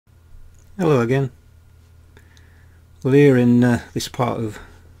Hello again. Well, here in this part of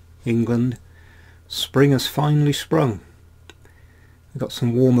England, spring has finally sprung. We've got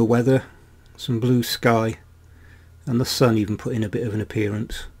some warmer weather, some blue sky, and the sun even put in a bit of an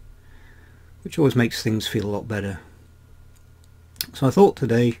appearance, which always makes things feel a lot better. So I thought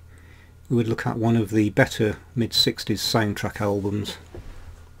today we would look at one of the better mid-60s soundtrack albums,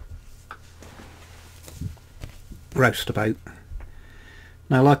 Roustabout.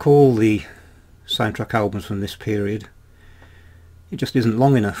 Now, like all the soundtrack albums from this period, it just isn't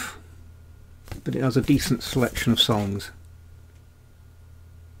long enough, but it has a decent selection of songs.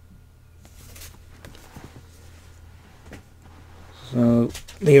 So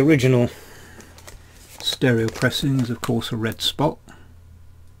the original stereo pressing is of course a red spot.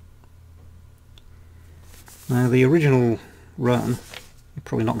 Now the original run, you're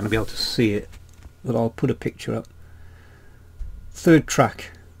probably not going to be able to see it, but I'll put a picture up. Third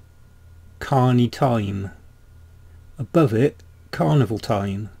track, Carney Time. Above it, Carnival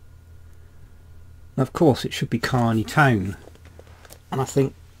Time. Now of course it should be Carney Town, and I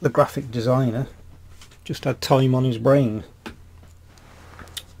think the graphic designer just had time on his brain.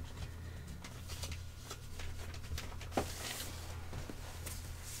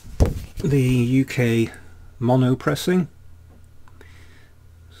 The UK mono pressing,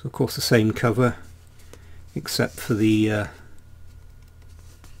 so of course the same cover except for the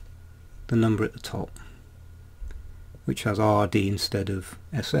number at the top, which has RD instead of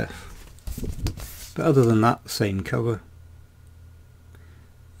SF. But other than that, the same cover,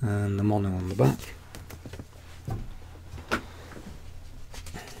 and the mono on the back.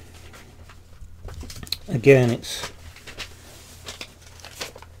 Again, it's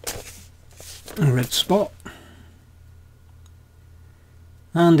a red spot,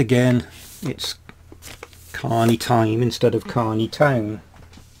 and again it's Carney Time instead of Carney Town.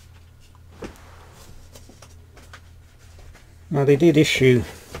 Now they did issue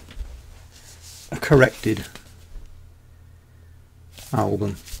a corrected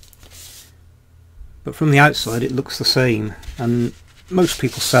album, but from the outside it looks the same, and most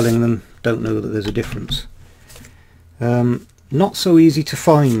people selling them don't know that there's a difference. Not so easy to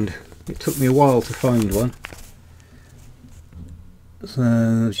find. It took me a while to find one. So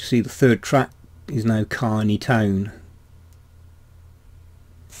as you see, the third track is now Carney Town.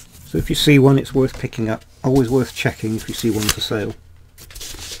 So if you see one, it's worth picking up. Always worth checking if you see one for sale.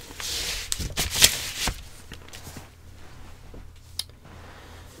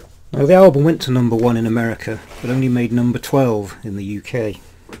 Now the album went to number 1 in America, but only made number 12 in the UK.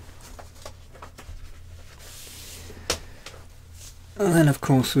 And then of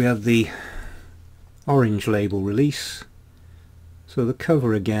course we have the orange label release. So the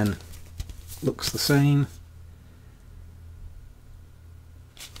cover again looks the same,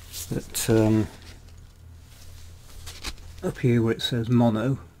 but up here where it says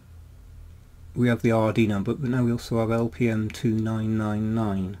mono we have the RD number, but now we also have LPM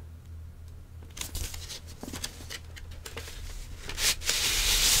 2999.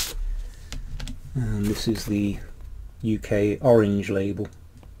 And this is the UK orange label.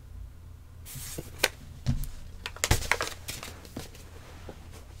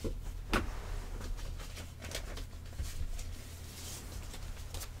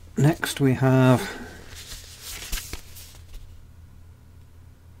 Next we have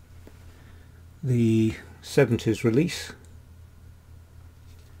the 70s release.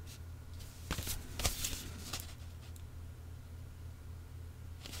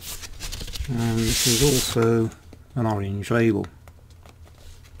 And this is also an orange label.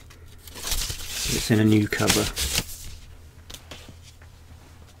 It's in a new cover.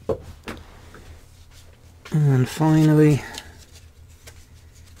 And finally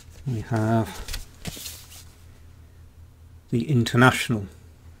we have the international,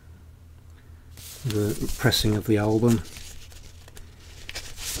 the pressing of the album,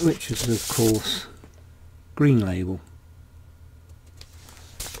 which is of course green label.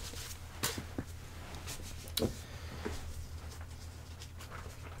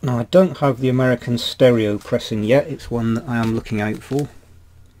 Now I don't have the American stereo pressing yet, it's one that I am looking out for,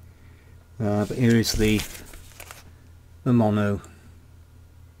 but here is the mono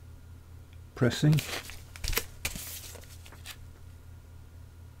pressing.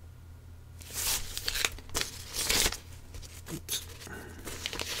 Oops.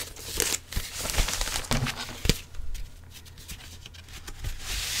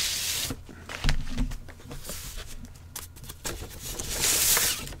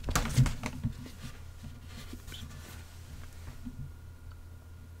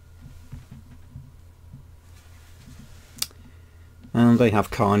 And they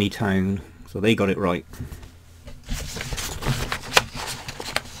have Carney Town, so they got it right.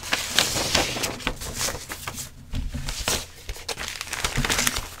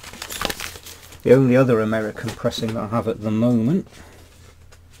 The only other American pressing that I have at the moment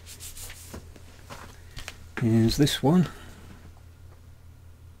is this one.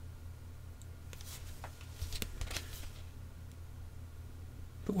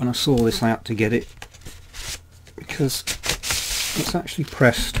 But when I saw this I had to get it because it's actually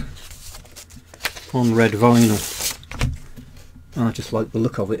pressed on red vinyl. I just like the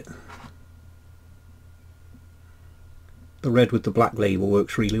look of it. The red with the black label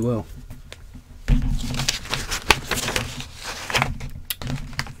works really well.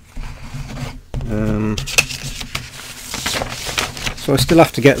 So I still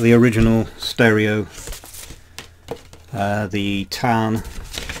have to get the original stereo, the tan,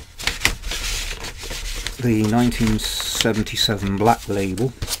 the 1977 black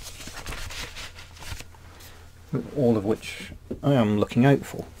label, all of which I am looking out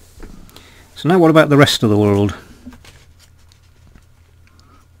for. So now what about the rest of the world?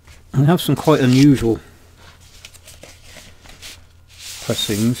 I have some quite unusual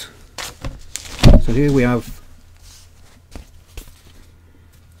pressings. So here we have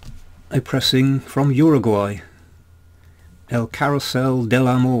a pressing from Uruguay, El Carrusel del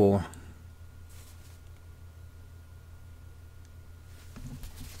Amor.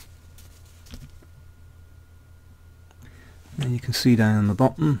 And you can see down the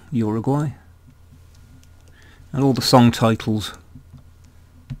bottom, Uruguay, and all the song titles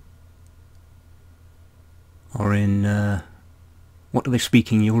are in, what do they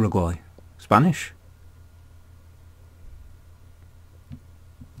speak in Uruguay? Spanish?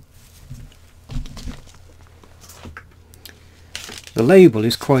 The label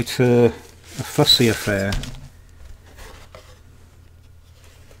is quite a fussy affair.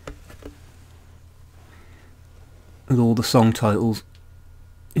 With all the song titles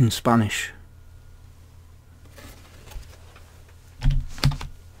in Spanish.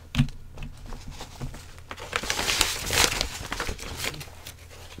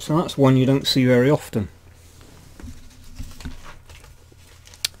 So that's one you don't see very often.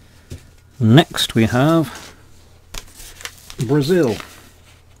 Next we have Brazil.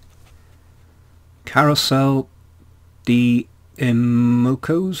 Carrousel de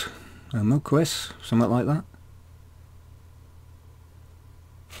Emocos, Emocoes, something like that.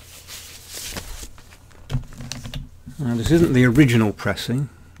 Now this isn't the original pressing,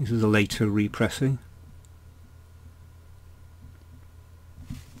 this is a later repressing.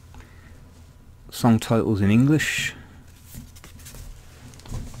 Song titles in English,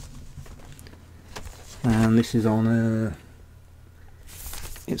 and this is on a,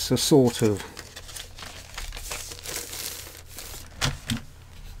 it's a sort of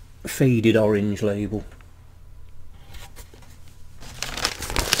faded orange label.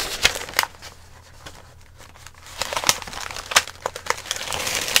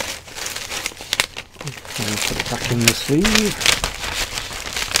 I'll put it back in the sleeve.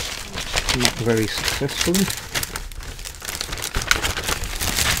 Not very successfully.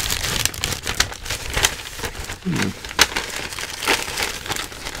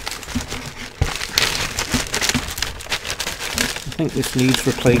 I think this needs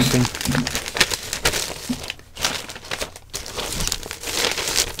replacing.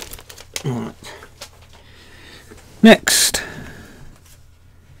 Right. Next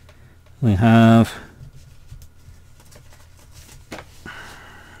we have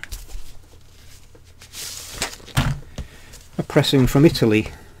a pressing from Italy,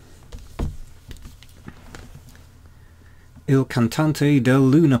 Il Cantante del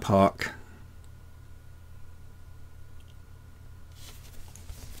Luna Park.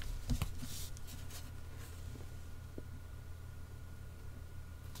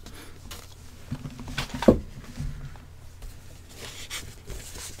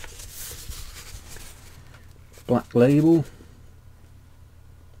 Black label.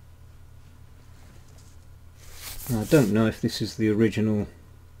 I don't know if this is the original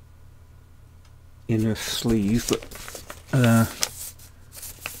inner sleeve, but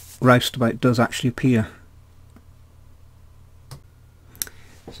Roustabout does actually appear.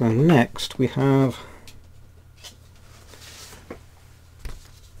 So next we have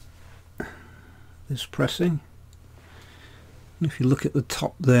this pressing. And if you look at the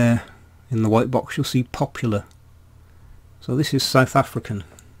top there in the white box, you'll see Popular. So this is South African.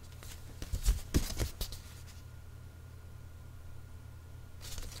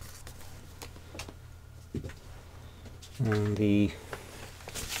 And the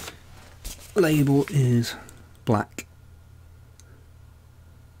label is black.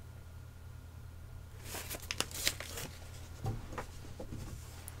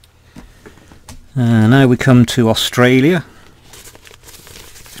 Now we come to Australia.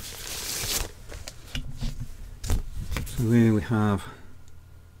 So here we have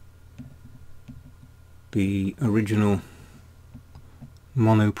the original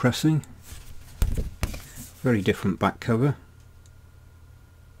mono pressing, very different back cover.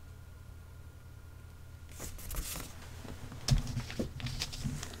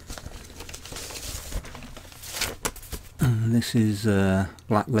 And this is a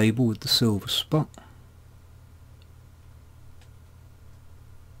black label with the silver spot.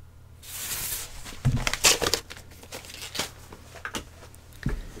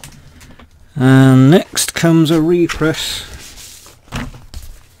 And next comes a repress.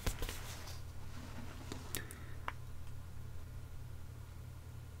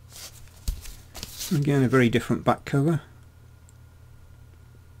 Again, a very different back cover.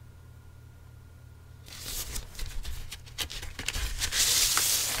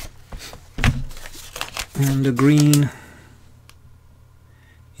 And a green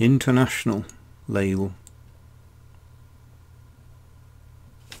international label.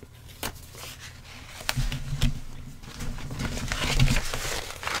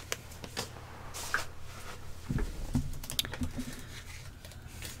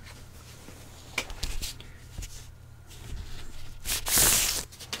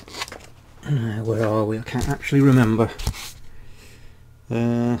 Where are we? I can't actually remember.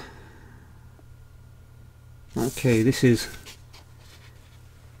 Okay, this is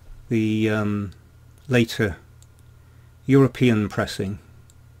the later European pressing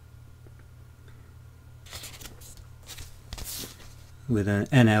with an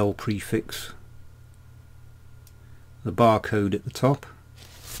NL prefix, the barcode at the top.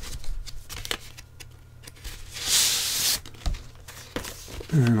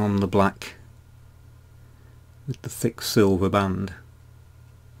 And on the black with the thick silver band.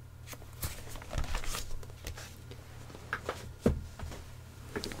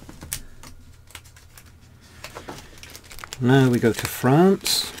 Now we go to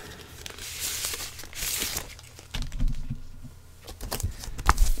France.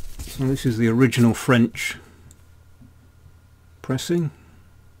 So this is the original French pressing.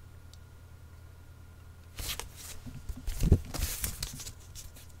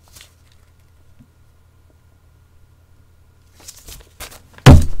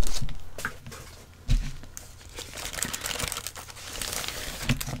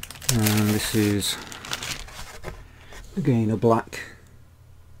 And this is again a black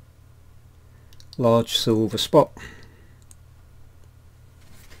large silver spot.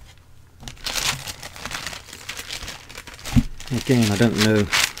 Again, I don't know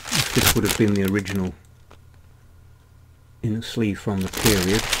if this would have been the original inner sleeve from the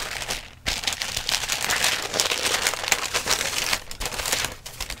period.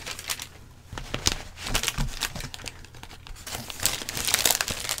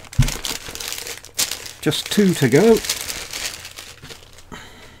 Just two to go.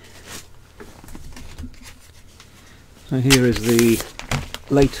 So here is the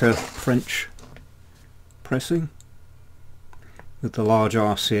later French pressing with the large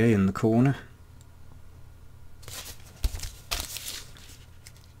RCA in the corner.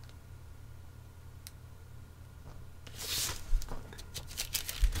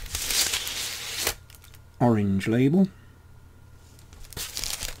 Orange label.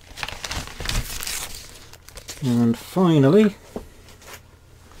 And finally,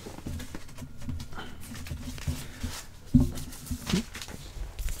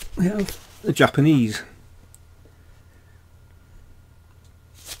 we have the Japanese.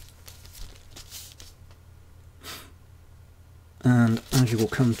 And as you will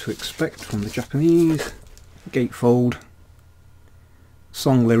come to expect from the Japanese, gatefold,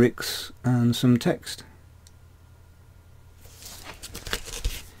 song lyrics and some text.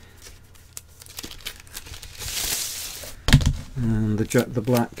 And the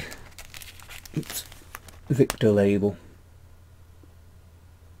black Victor label.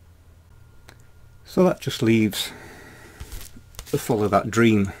 So that just leaves the Follow That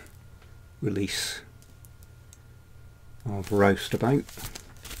Dream release of Roustabout.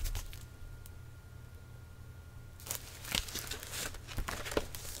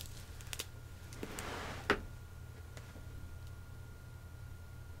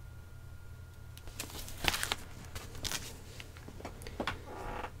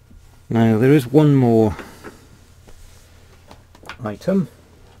 Now there is one more item.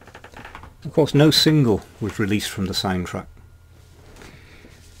 Of course, no single was released from the soundtrack,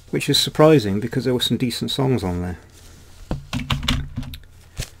 which is surprising because there were some decent songs on there.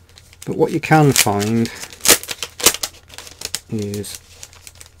 But what you can find is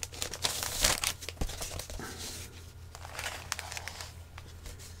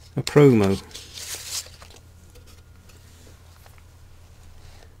a promo.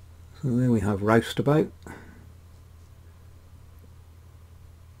 So there we have Roustabout.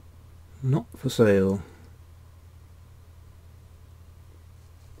 Not for sale.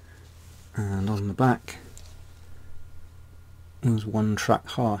 And on the back is One Track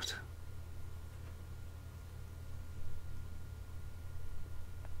Heart.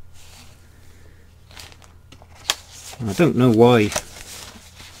 I don't know why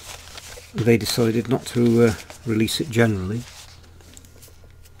they decided not to release it generally.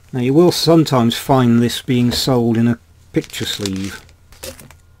 Now you will sometimes find this being sold in a picture sleeve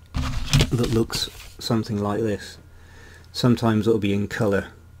that looks something like this. Sometimes it'll be in colour.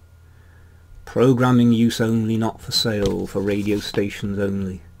 Programming use only, not for sale, for radio stations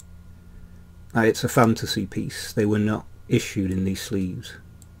only. Now it's a fantasy piece. They were not issued in these sleeves.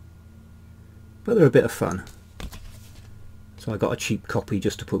 But they're a bit of fun. So I got a cheap copy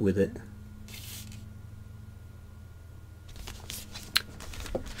just to put with it.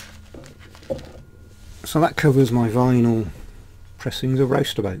 So that covers my vinyl pressings of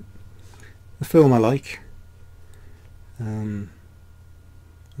Roustabout. The film I like. As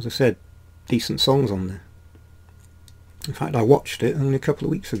I said, decent songs on there. In fact, I watched it only a couple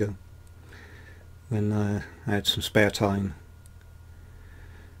of weeks ago when I had some spare time.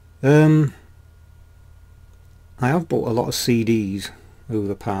 I have bought a lot of CDs over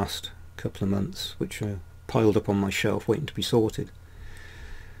the past couple of months, which are piled up on my shelf waiting to be sorted.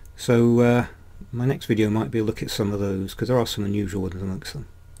 So my next video might be a look at some of those, because there are some unusual ones amongst them.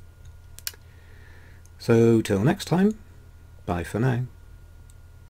 So till next time, bye for now.